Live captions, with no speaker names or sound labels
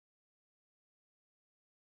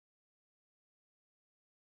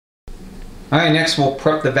Alright, next we'll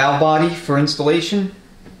prep the valve body for installation.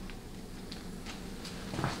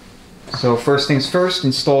 So first things first,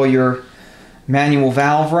 install your manual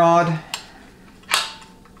valve rod.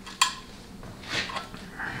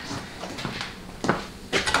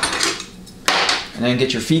 And then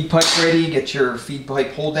get your feed pipe ready, get your feed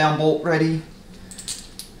pipe hold down bolt ready.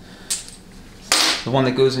 The one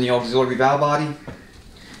that goes in the auxiliary valve body.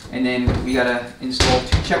 And then we gotta install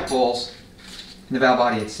 2 check balls in the valve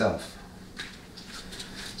body itself.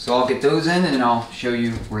 So I'll get those in and then I'll show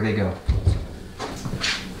you where they go.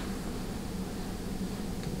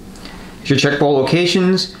 Your check ball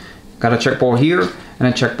locations, got a check ball here and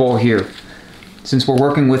a check ball here. Since we're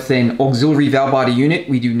working with an auxiliary valve body unit,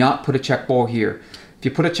 we do not put a check ball here. If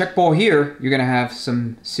you put a check ball here, you're going to have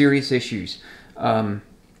some serious issues.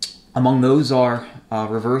 Among those are low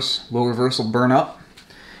reverse will burn up,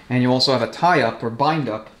 and you also have a tie up or bind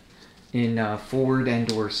up in forward and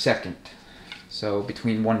or second, so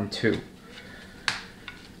between 1 and 2.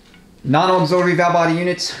 Non-auxiliary valve body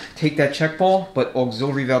units take that check ball, but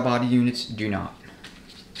auxiliary valve body units do not.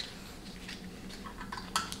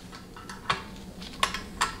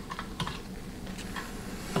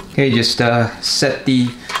 Okay, just set the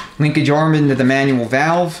linkage arm into the manual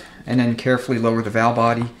valve and then carefully lower the valve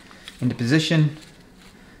body into position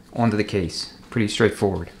onto the case. Pretty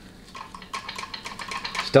straightforward.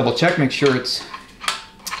 Just double check, make sure it's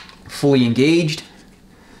fully engaged.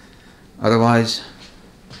 Otherwise,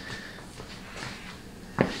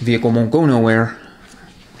 vehicle won't go nowhere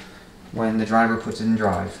when the driver puts it in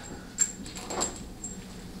drive.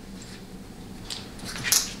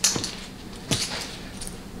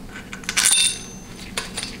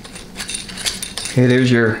 Okay,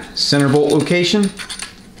 there's your center bolt location.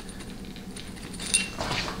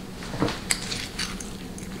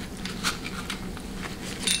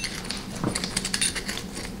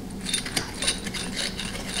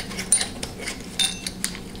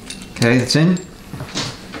 Okay, that's in.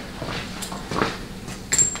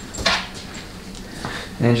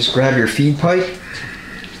 And just grab your feed pipe.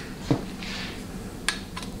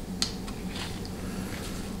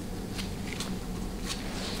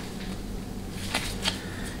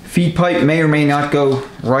 Feed pipe may or may not go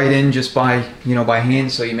right in just by, by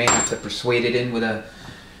hand, so you may have to persuade it in with a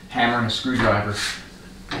hammer and a screwdriver.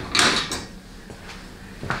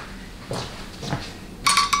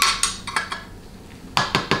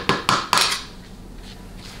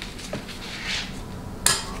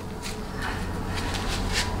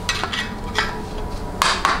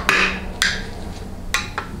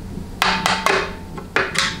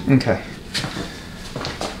 Okay.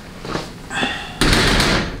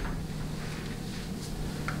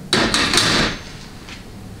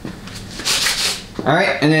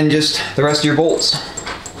 Alright, and then just the rest of your bolts.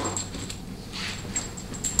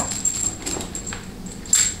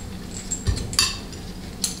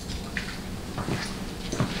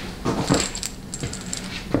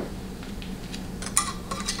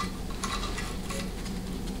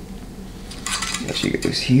 Guess you get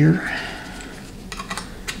this here.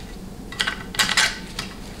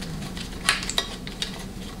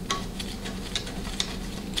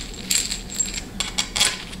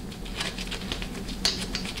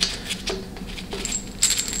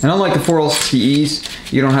 And unlike the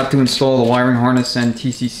 4L60Es, you don't have to install the wiring harness and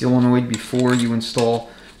TC solenoid before you install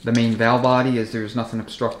the main valve body, as there's nothing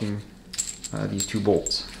obstructing these 2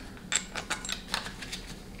 bolts.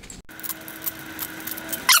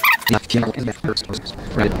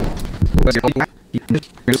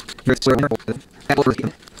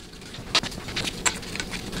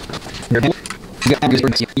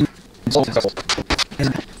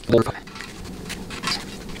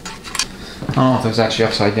 I don't know if it was actually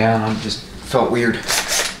upside down, I just felt weird.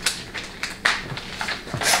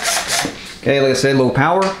 Okay, like I said, low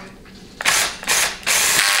power.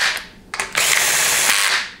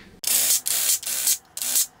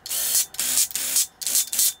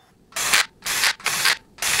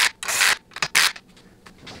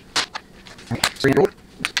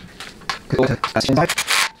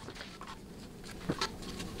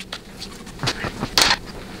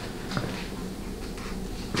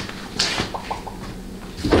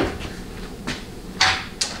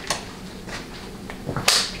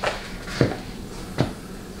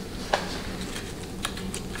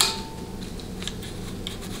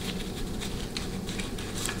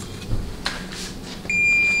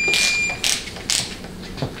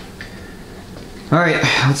 Alright,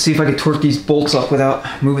 let's see if I can torque these bolts up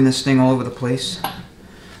without moving this thing all over the place.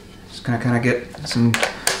 Just gonna kind of get some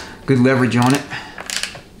good leverage on it.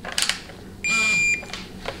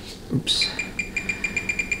 Oops.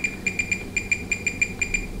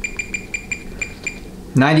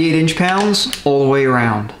 98 inch-pounds all the way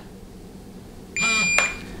around.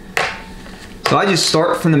 So I just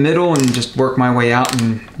start from the middle and just work my way out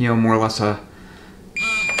in, you know, more or less a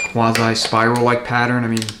quasi-spiral-like pattern. I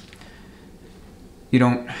mean, you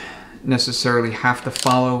don't necessarily have to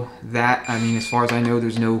follow that. I mean, as far as I know,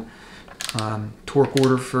 there's no torque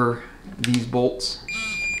order for these bolts,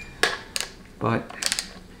 but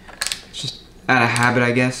it's just out of habit,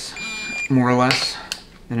 I guess, more or less,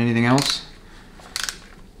 than anything else.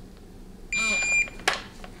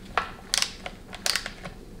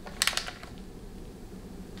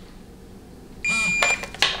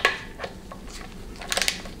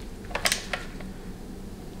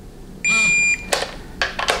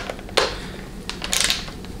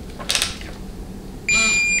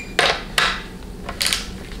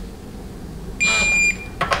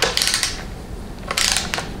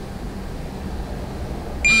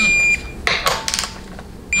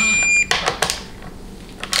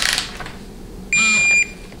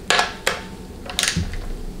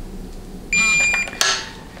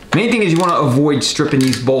 Main thing is you want to avoid stripping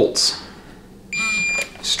these bolts.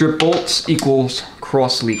 Strip bolts equals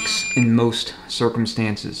cross leaks in most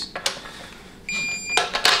circumstances.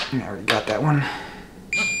 I already got that one.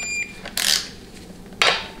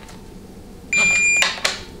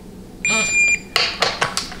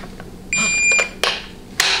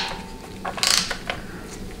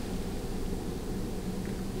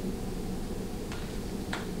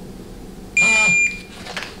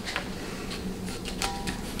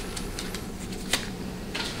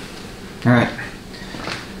 Alright,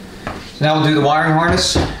 so now we'll do the wiring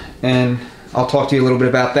harness, and I'll talk to you a little bit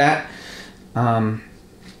about that. And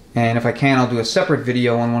if I can, I'll do a separate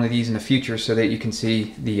video on one of these in the future so that you can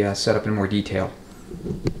see the setup in more detail.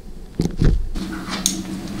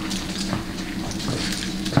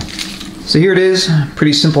 So here it is,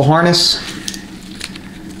 pretty simple harness.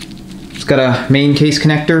 It's got a main case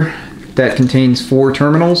connector that contains 4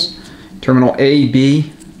 terminals. Terminal A,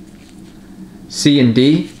 B, C, and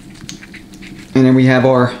D. And then we have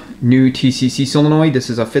our new TCC solenoid. This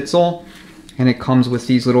is a fits-all, and it comes with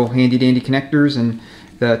these little handy-dandy connectors, and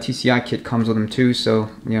the TCI kit comes with them too. So,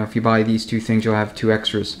 you know, if you buy these 2 things, you'll have 2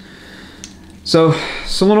 extras. So,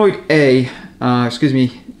 solenoid A,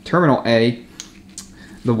 terminal A,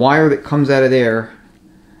 the wire that comes out of there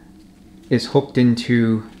is hooked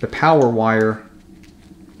into the power wire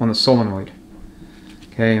on the solenoid.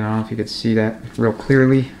 Okay, I don't know if you could see that real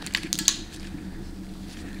clearly.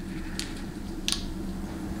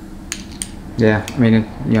 Yeah, I mean,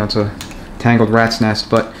 you know, it's a tangled rat's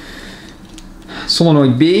nest, but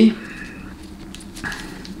solenoid B,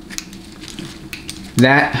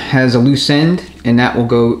 that has a loose end, and that will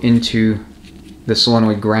go into the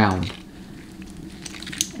solenoid ground.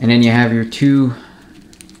 And then you have your 2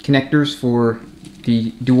 connectors for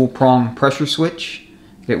the dual prong pressure switch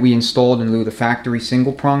that we installed in lieu of the factory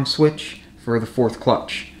single prong switch for the 4th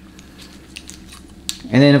clutch.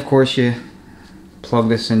 And then, of course, you plug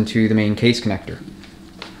this into the main case connector.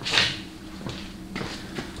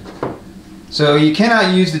 So you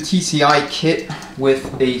cannot use the TCI kit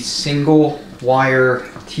with a single wire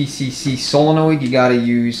TCC solenoid. You got to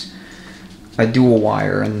use a dual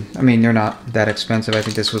wire, and I mean, they're not that expensive. I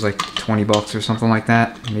think this was like 20 bucks or something like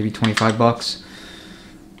that, maybe 25 bucks.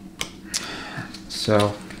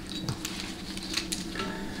 So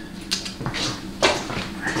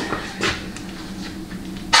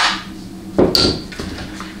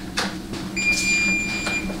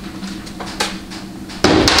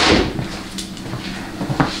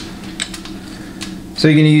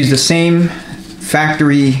you're going to use the same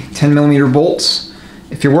factory 10mm bolts.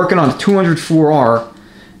 If you're working on a 204R,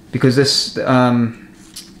 because this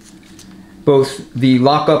both the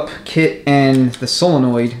lockup kit and the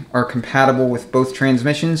solenoid are compatible with both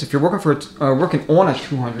transmissions. If you're working on a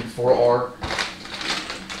 204R,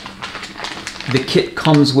 the kit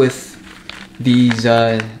comes with these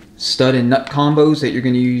stud and nut combos that you're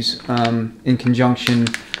going to use in conjunction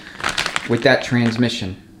with that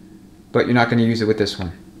transmission. But you're not going to use it with this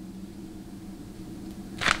one.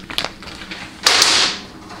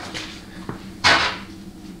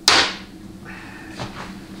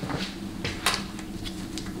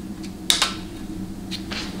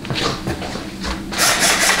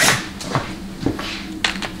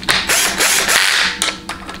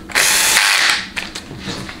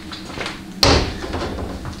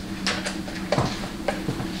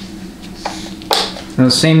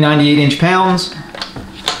 Those same 98 inch-pounds.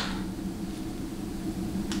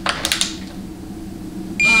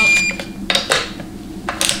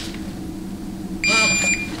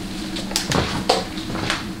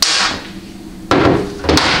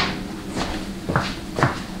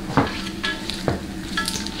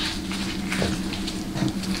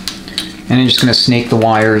 And I'm just going to snake the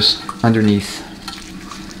wires underneath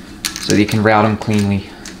so that you can route them cleanly.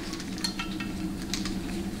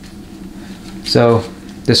 So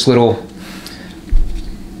this little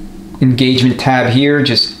engagement tab here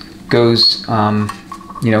just goes,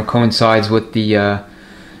 you know, coincides with the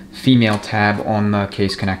female tab on the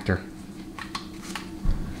case connector.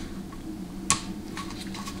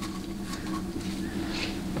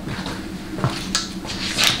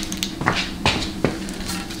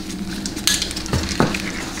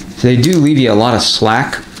 So they do leave you a lot of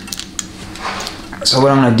slack. So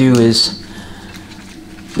what I'm going to do is,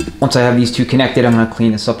 once I have these two connected, I'm going to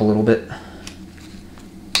clean this up a little bit.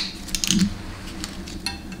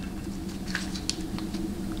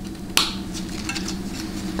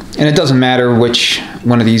 And it doesn't matter which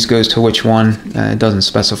one of these goes to which one, it doesn't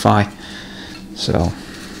specify. So,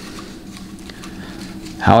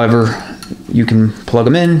 however you can plug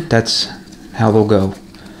them in, that's how they'll go.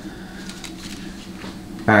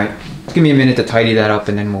 Alright, give me a minute to tidy that up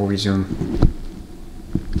and then we'll resume.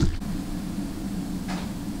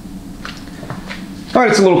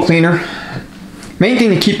 Alright, it's a little cleaner. Main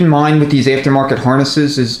thing to keep in mind with these aftermarket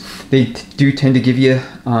harnesses is they do tend to give you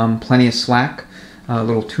plenty of slack. A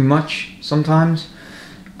little too much sometimes.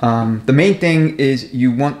 The main thing is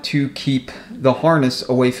you want to keep the harness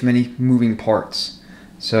away from any moving parts.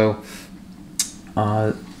 So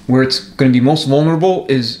where it's going to be most vulnerable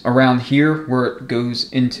is around here where it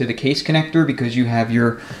goes into the case connector, because you have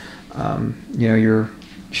your you know, your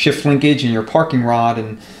shift linkage and your parking rod,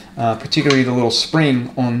 and particularly the little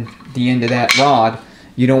spring on the end of that rod.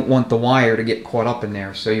 You don't want the wire to get caught up in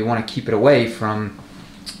there, so you want to keep it away from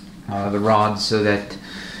the rod so that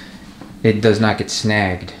it does not get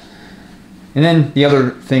snagged. And then the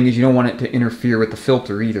other thing is you don't want it to interfere with the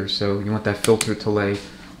filter either, so you want that filter to lay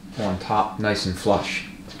on top nice and flush.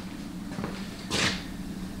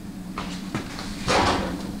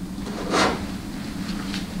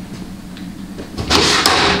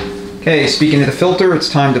 Okay, speaking of the filter, it's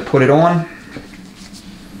time to put it on.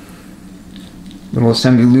 Little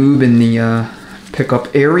assembly lube in the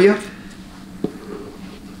pickup area.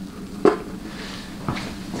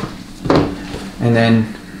 And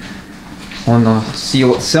then on the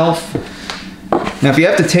seal itself. Now if you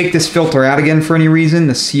have to take this filter out again for any reason,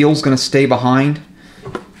 the seal's going to stay behind,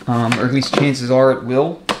 or at least chances are it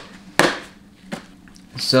will.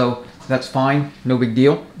 So that's fine, no big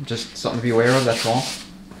deal, just something to be aware of, that's all.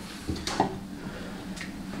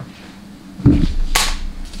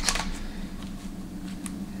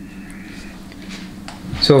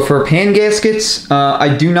 So for pan gaskets,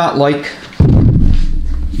 I do not like,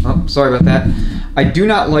 oh, sorry about that. I do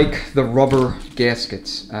not like the rubber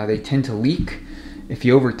gaskets. They tend to leak if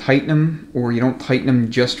you over tighten them or you don't tighten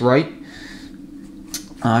them just right.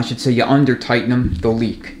 I should say you under tighten them, they'll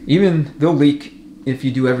leak. Even they'll leak if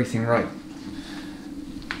you do everything right.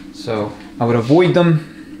 So I would avoid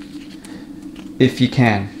them if you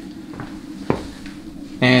can.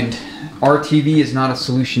 And RTV is not a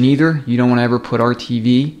solution either. You don't want to ever put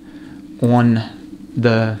RTV on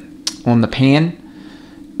the pan.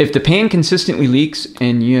 If the pan consistently leaks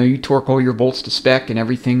and you torque all your bolts to spec and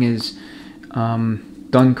everything is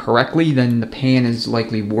done correctly, then the pan is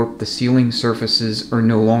likely warped. The sealing surfaces are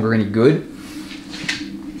no longer any good,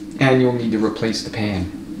 and you'll need to replace the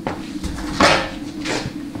pan.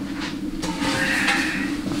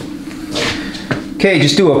 Okay,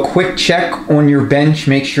 just do a quick check on your bench.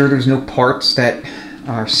 Make sure there's no parts that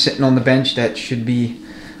are sitting on the bench that should be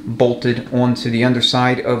bolted onto the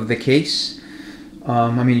underside of the case.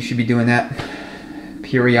 I mean, you should be doing that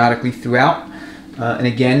periodically throughout. And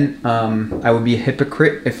again, I would be a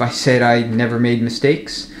hypocrite if I said I never made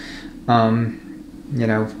mistakes. You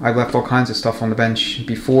know, I've left all kinds of stuff on the bench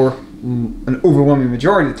before. An overwhelming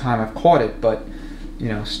majority of the time I've caught it, but, you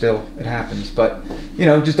know, still, it happens. But, you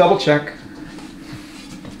know, just double check.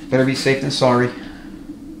 Better be safe than sorry.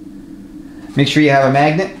 Make sure you have a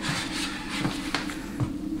magnet.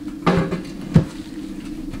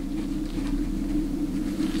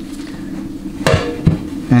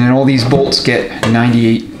 And then all these bolts get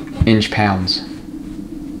 98 inch-pounds.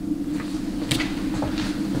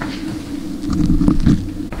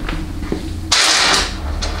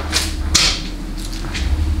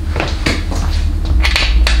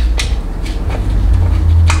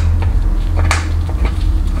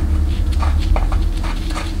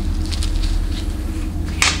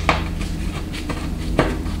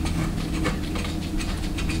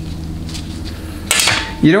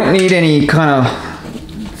 You don't need any kind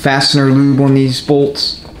of fastener lube on these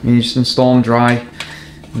bolts. You just install them dry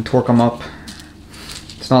and torque them up.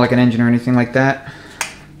 It's not like an engine or anything like that.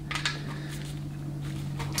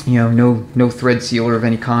 you know, no thread sealer of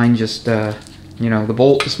any kind, just you know, the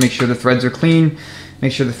bolt. Just make sure the threads are clean.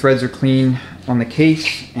 Make sure the threads are clean on the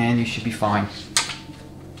case, and you should be fine.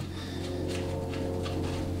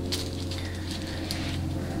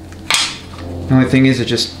 The only thing is, it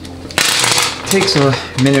just takes a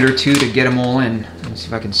minute or two to get them all in. Let's see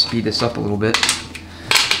if I can speed this up a little bit.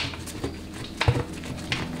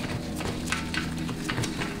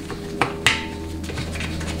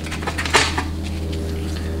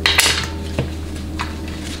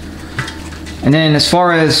 And then as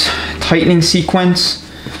far as tightening sequence,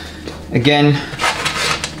 again,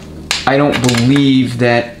 I don't believe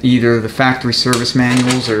that either the factory service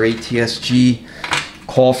manuals or ATSG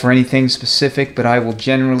call for anything specific, but I will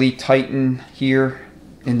generally tighten here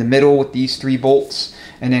in the middle with these 3 bolts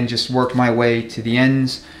and then just work my way to the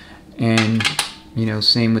ends. And, you know,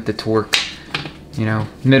 same with the torque, you know,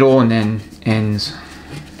 middle and then ends.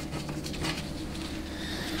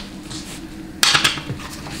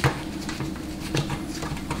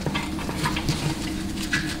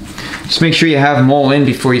 Just make sure you have them all in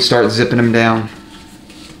before you start zipping them down.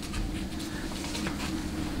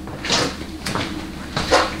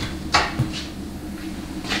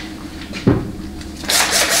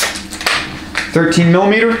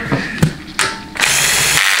 $13mm.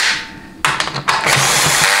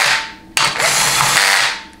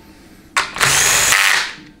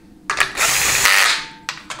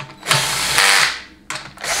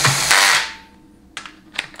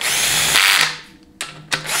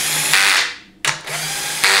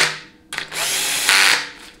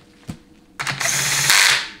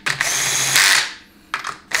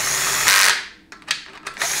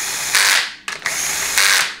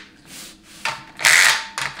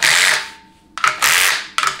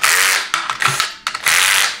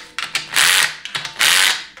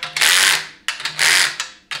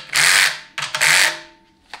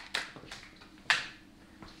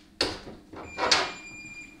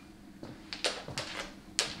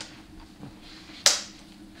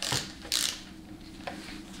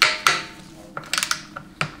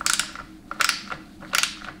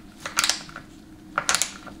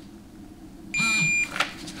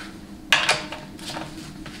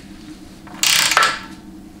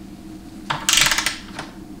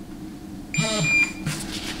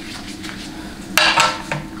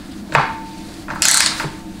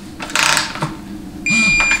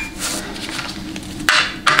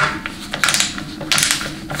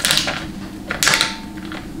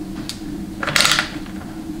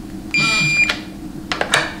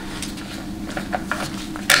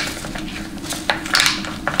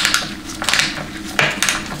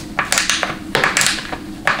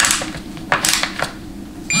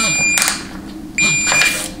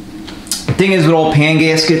 Thing is, with all pan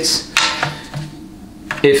gaskets,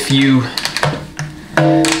 even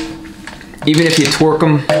if you torque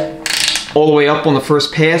them all the way up on the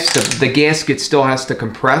first pass, the gasket still has to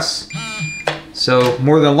compress. So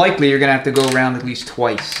more than likely you're gonna have to go around at least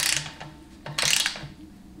twice.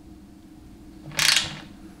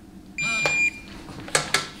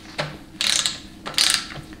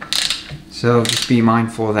 So just be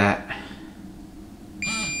mindful of that.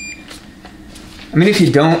 I mean, if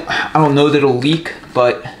you don't, I don't know that it'll leak,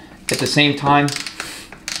 but at the same time,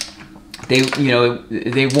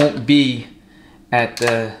 they won't be at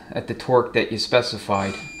the torque that you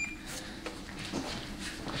specified.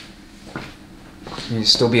 There'll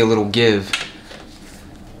still be a little give.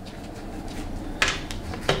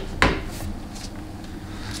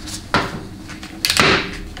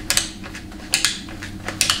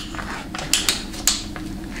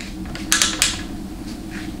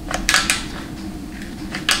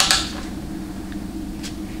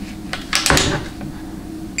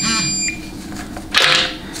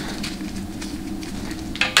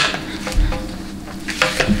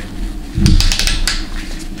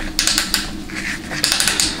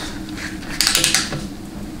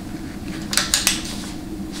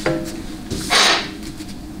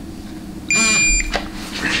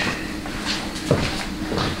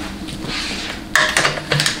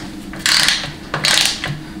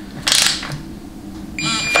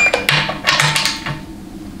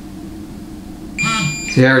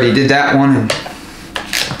 See, I already did that one, and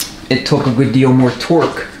it took a good deal more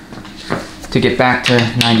torque to get back to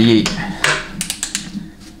 98.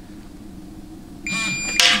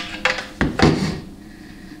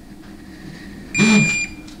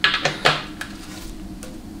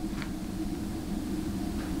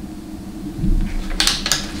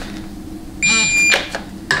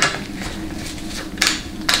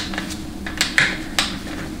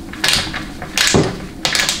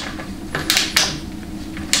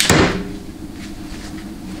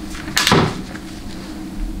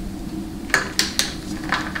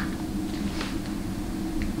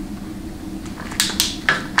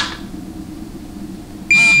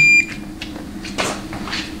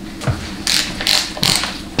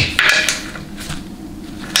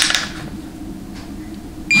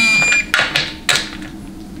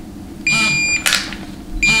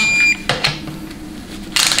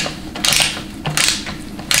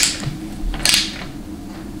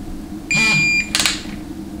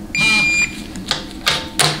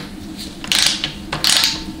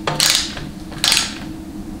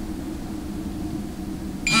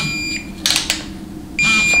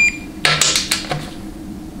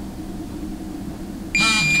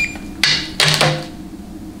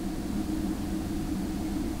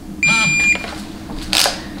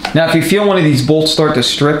 Now, if you feel one of these bolts start to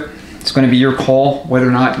strip, it's going to be your call whether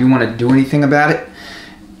or not you want to do anything about it.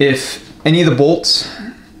 If any of the bolts,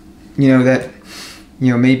 that,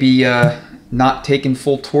 maybe not taking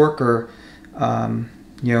full torque, or,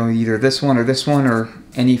 either this one or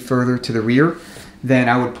any further to the rear, then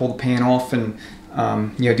I would pull the pan off and,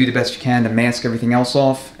 do the best you can to mask everything else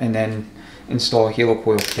off, and then install a halo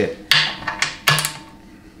coil kit.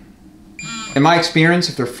 In my experience,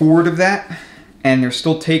 if they're forward of that, and they're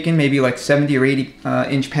still taking maybe like 70 or 80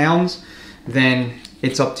 inch-pounds, then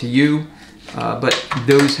it's up to you, but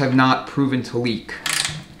those have not proven to leak.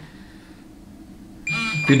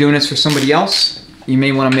 If you're doing this for somebody else, you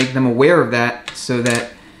may want to make them aware of that, so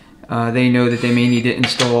that they know that they may need to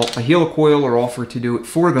install a halo coil or offer to do it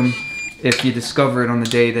for them if you discover it on the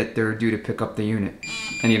day that they're due to pick up the unit,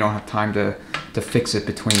 and you don't have time to fix it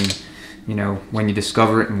between, when you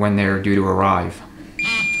discover it and when they're due to arrive.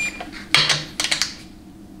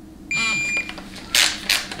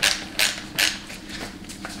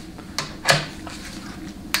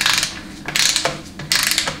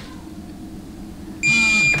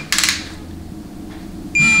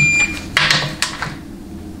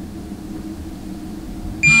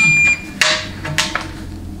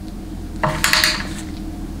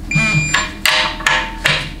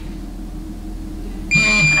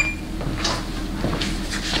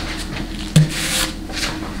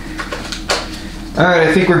 Alright,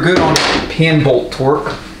 I think we're good on pan bolt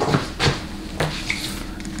torque.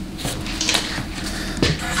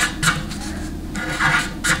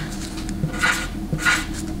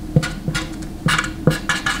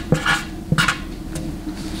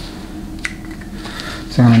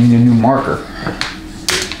 So I need a new marker.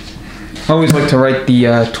 I always like to write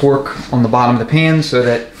the torque on the bottom of the pan, so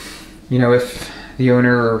that, if the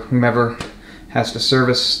owner or whomever has to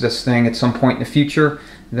service this thing at some point in the future,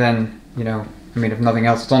 then, if nothing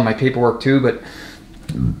else, it's on my paperwork too, but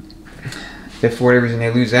if for whatever reason they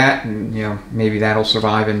lose that, and maybe that'll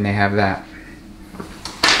survive and they have that.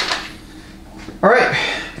 Alright,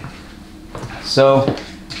 so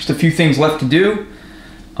just a few things left to do.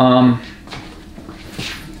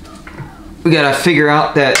 We gotta figure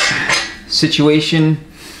out that situation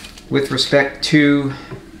with respect to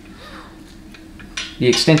the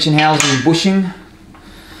extension housing bushing,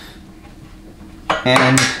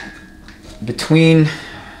 and between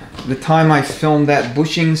the time I filmed that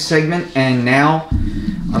bushing segment and now,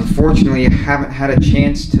 unfortunately, I haven't had a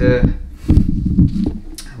chance to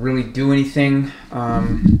really do anything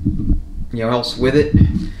else with it.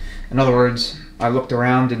 In other words, I looked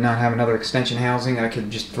around, did not have another extension housing I could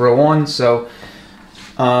just throw on, so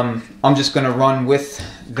I'm just going to run with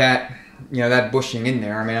that, that bushing in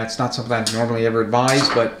there. I mean, it's not something I'd normally ever advise,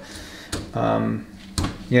 but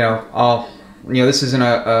this isn't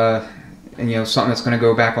a something that's going to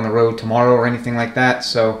go back on the road tomorrow or anything like that,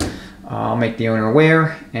 so I'll make the owner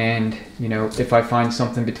aware, and if I find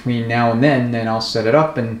something between now and then I'll set it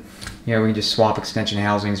up, and we can just swap extension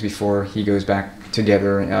housings before he goes back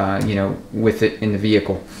together with it in the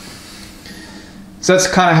vehicle. So that's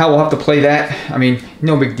kind of how we'll have to play that. I mean,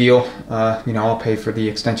 no big deal. I'll pay for the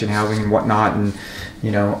extension housing and whatnot, and I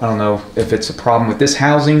don't know if it's a problem with this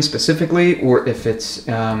housing specifically, or if it's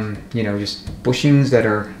just bushings that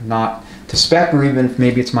are not to spec, or even if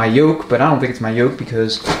maybe it's my yoke, but I don't think it's my yoke,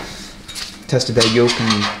 because I tested that yoke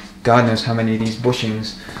and God knows how many of these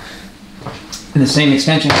bushings in the same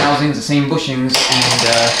extension housings, the same bushings,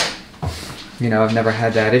 and I've never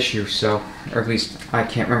had that issue. So, or at least I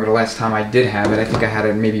can't remember the last time I did have it. I think I had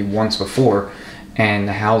it maybe once before, and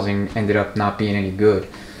the housing ended up not being any good.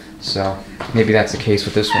 So maybe that's the case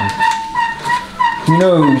with this one. Who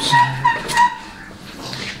knows?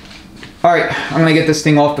 Alright, I'm going to get this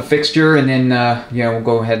thing off the fixture, and then we'll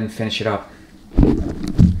go ahead and finish it up.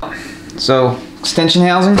 So, extension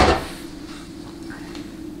housing.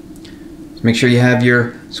 Make sure you have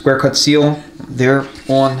your square cut seal there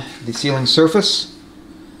on the sealing surface,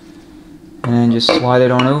 and just slide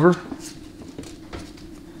it on over.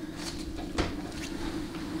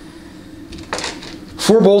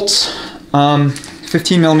 Four bolts,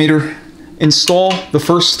 15 millimeter. Install the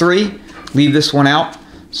first three, leave this one out,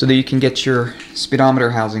 so that you can get your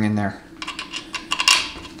speedometer housing in there.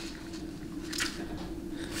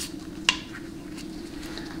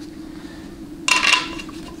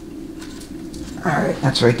 Alright,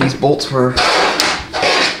 that's right, these bolts were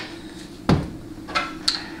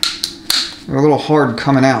a little hard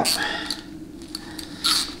coming out.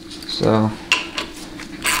 So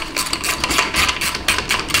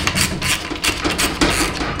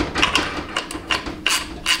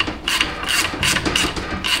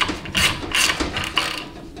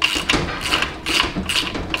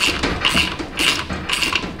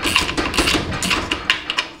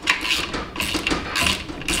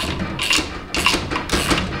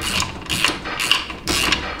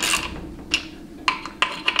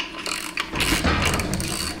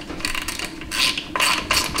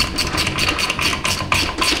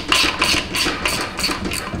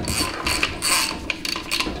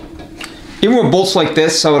Even with bolts like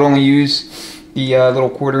this, I would only use the little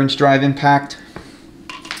 1/4" drive impact.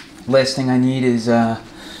 Last thing I need is, you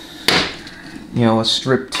know, a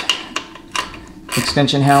stripped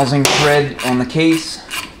extension housing thread on the case.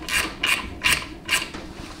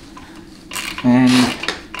 And,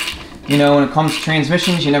 you know, when it comes to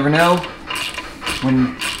transmissions, you never know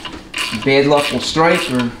when bad luck will strike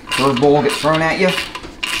or curveball will get thrown at you.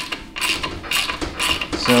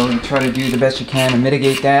 So you try to do the best you can to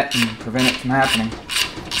mitigate that and prevent it from happening.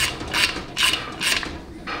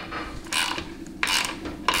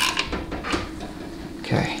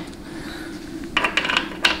 Okay.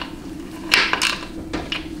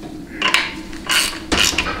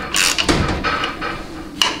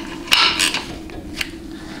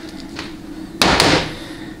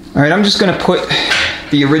 All right, I'm just going to put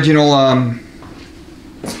the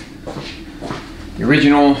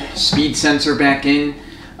original speed sensor back in.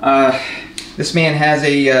 This man has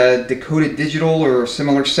a decoded digital or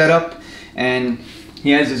similar setup, and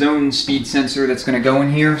he has his own speed sensor that's going to go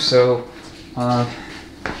in here. So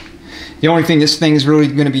the only thing this thing's really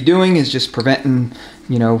going to be doing is just preventing,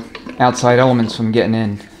 you know, outside elements from getting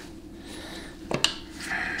in.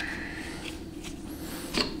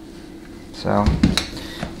 So,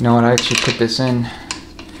 you know what, I actually put this in. I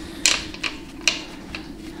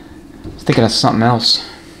was thinking of something else.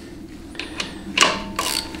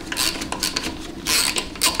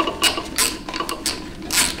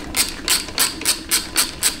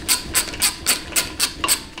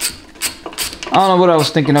 I don't know what I was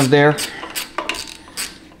thinking of there.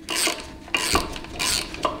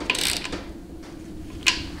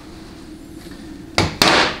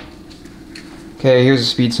 Okay, here's a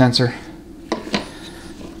speed sensor.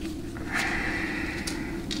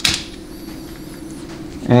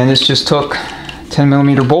 And this just took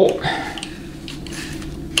 10mm bolt.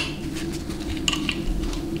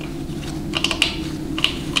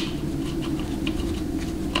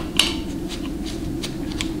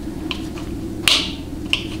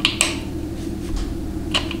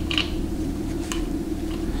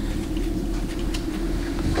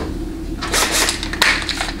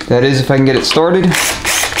 That is, if I can get it started.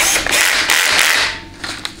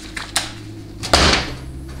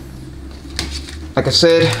 Like I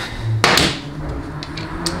said,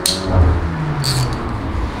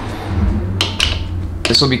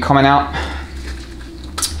 this will be coming out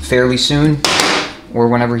fairly soon, or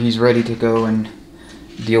whenever he's ready to go and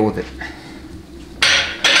deal with it.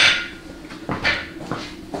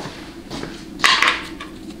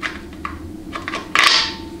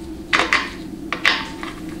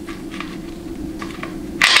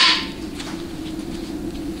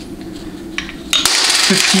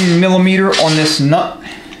 $15mm on this nut.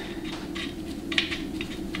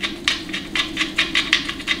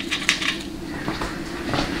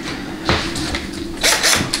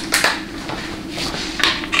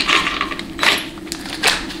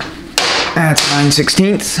 That's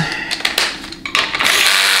 9/16.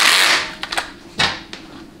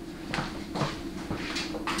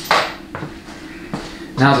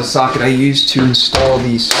 Now the socket I use to install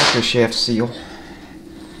the cycle shaft seal.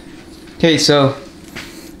 Okay, so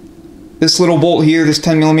this little bolt here, this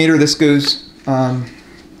 10mm,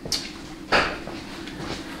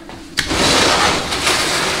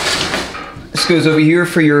 this goes over here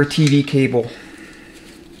for your TV cable.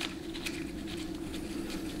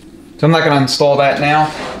 So I'm not going to install that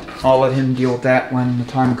now. I'll let him deal with that when the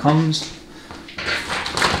time comes.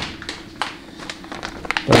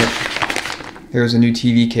 But here's a new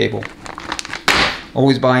TV cable.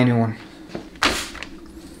 Always buy a new one.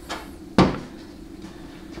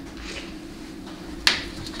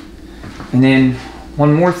 And then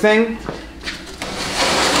one more thing.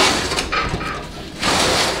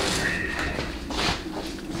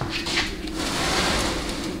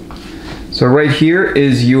 So right here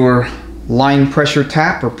is your line pressure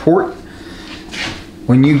tap or port.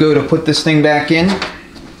 When you go to put this thing back in,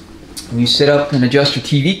 when you sit up and adjust your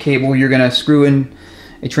TV cable, you're going to screw in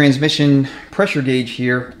a transmission pressure gauge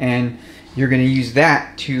here, and you're going to use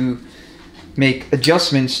that to make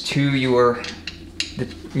adjustments to your, to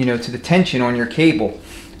the tension on your cable.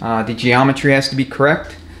 The geometry has to be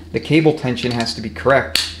correct. The cable tension has to be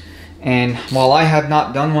correct. And while I have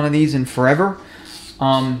not done one of these in forever,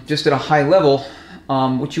 just at a high level,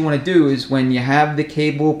 what you want to do is when you have the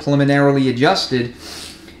cable preliminarily adjusted,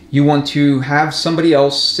 you want to have somebody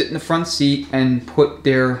else sit in the front seat and put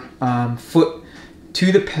their foot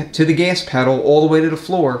to the gas pedal all the way to the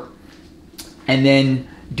floor, and then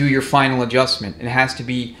do your final adjustment. It has to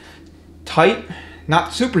be tight,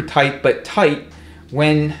 not super tight, but tight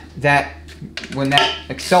when that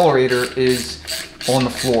accelerator is on the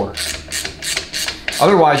floor.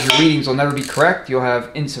 Otherwise, your readings will never be correct. You'll have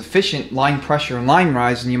insufficient line pressure and line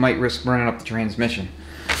rise, and you might risk burning up the transmission.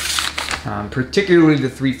 Particularly the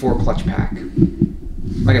 3/4 clutch pack.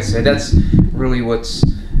 Like I said, that's really what's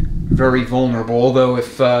very vulnerable. Although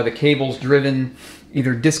if the cable's driven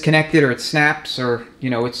either disconnected or it snaps, or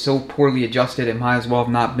it's so poorly adjusted it might as well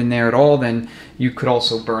have not been there at all, then you could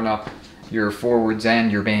also burn up your forwards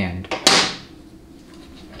and your band.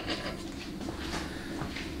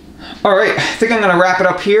 All right, I think I'm going to wrap it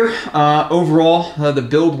up here. Overall, the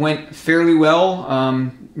build went fairly well.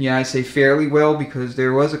 Yeah, I say fairly well because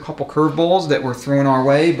there was a couple curveballs that were thrown our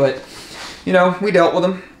way, but we dealt with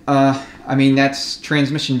them. I mean, that's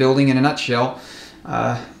transmission building in a nutshell.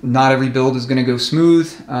 Not every build is going to go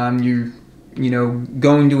smooth. You're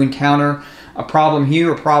going to encounter a problem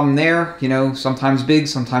here, a problem there. Sometimes big,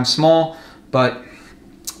 sometimes small, but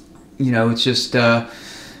it's just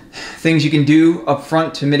things you can do up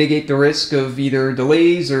front to mitigate the risk of either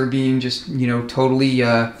delays or being just totally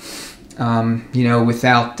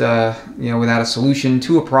without a solution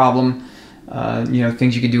to a problem.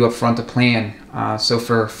 Things you can do up front to plan. So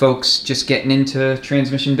for folks just getting into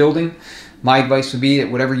transmission building, my advice would be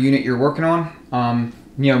that whatever unit you're working on,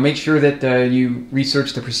 make sure that you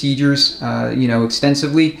research the procedures,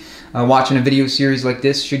 extensively. Watching a video series like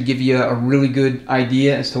this should give you a really good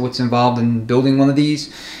idea as to what's involved in building one of these,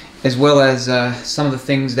 as well as some of the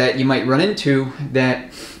things that you might run into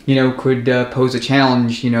that could pose a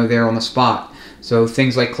challenge there on the spot. So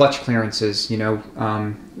things like clutch clearances,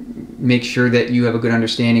 make sure that you have a good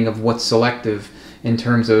understanding of what's selective in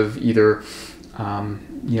terms of either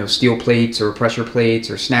steel plates or pressure plates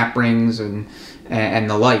or snap rings and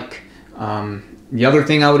the like. The other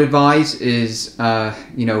thing I would advise is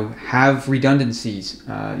have redundancies.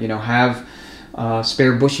 Have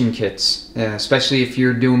spare bushing kits, especially if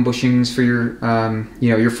you're doing bushings for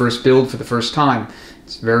your first build for the first time.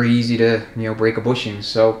 It's very easy to break a bushing.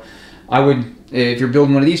 So I would, if you're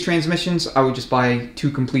building one of these transmissions, I would just buy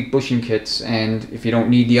 2 complete bushing kits, and if you don't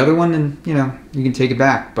need the other one, then you can take it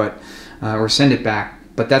back, but or send it back.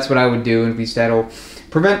 But that's what I would do, and at least that'll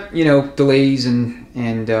prevent delays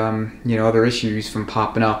and other issues from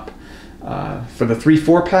popping up. For the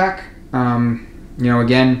 3/4 pack,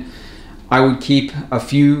 again, I would keep a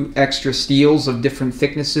few extra steels of different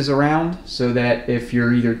thicknesses around, so that if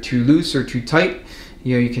you're either too loose or too tight,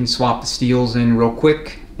 you can swap the steels in real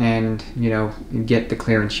quick and get the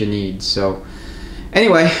clearance you need. So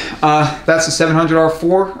anyway, that's the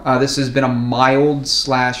 700R4. This has been a mild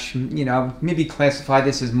slash, maybe classify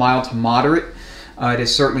this as mild to moderate. It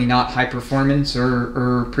is certainly not high performance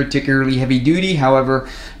or particularly heavy duty. However,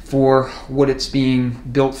 for what it's being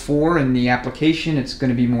built for and the application, it's going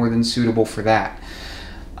to be more than suitable for that.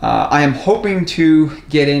 I am hoping to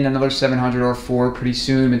get in another 700R4 pretty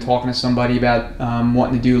soon. I've been talking to somebody about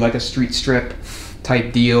wanting to do like a street strip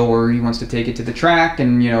type deal where he wants to take it to the track,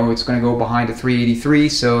 and it's going to go behind a 383.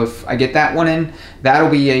 So if I get that one in, that'll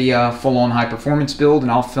be a full-on high performance build,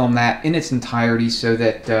 and I'll film that in its entirety so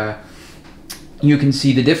that you can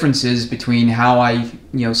see the differences between how I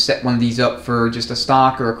set one of these up for just a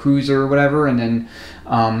stock or a cruiser or whatever, and then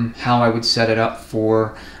how I would set it up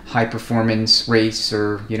for high performance race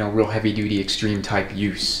or real heavy duty extreme type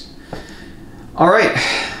use. All right,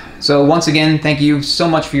 so once again, thank you so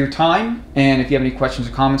much for your time, and if you have any questions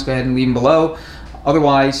or comments, go ahead and leave them below.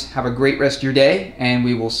 Otherwise, have a great rest of your day, and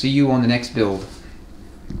we will see you on the next build.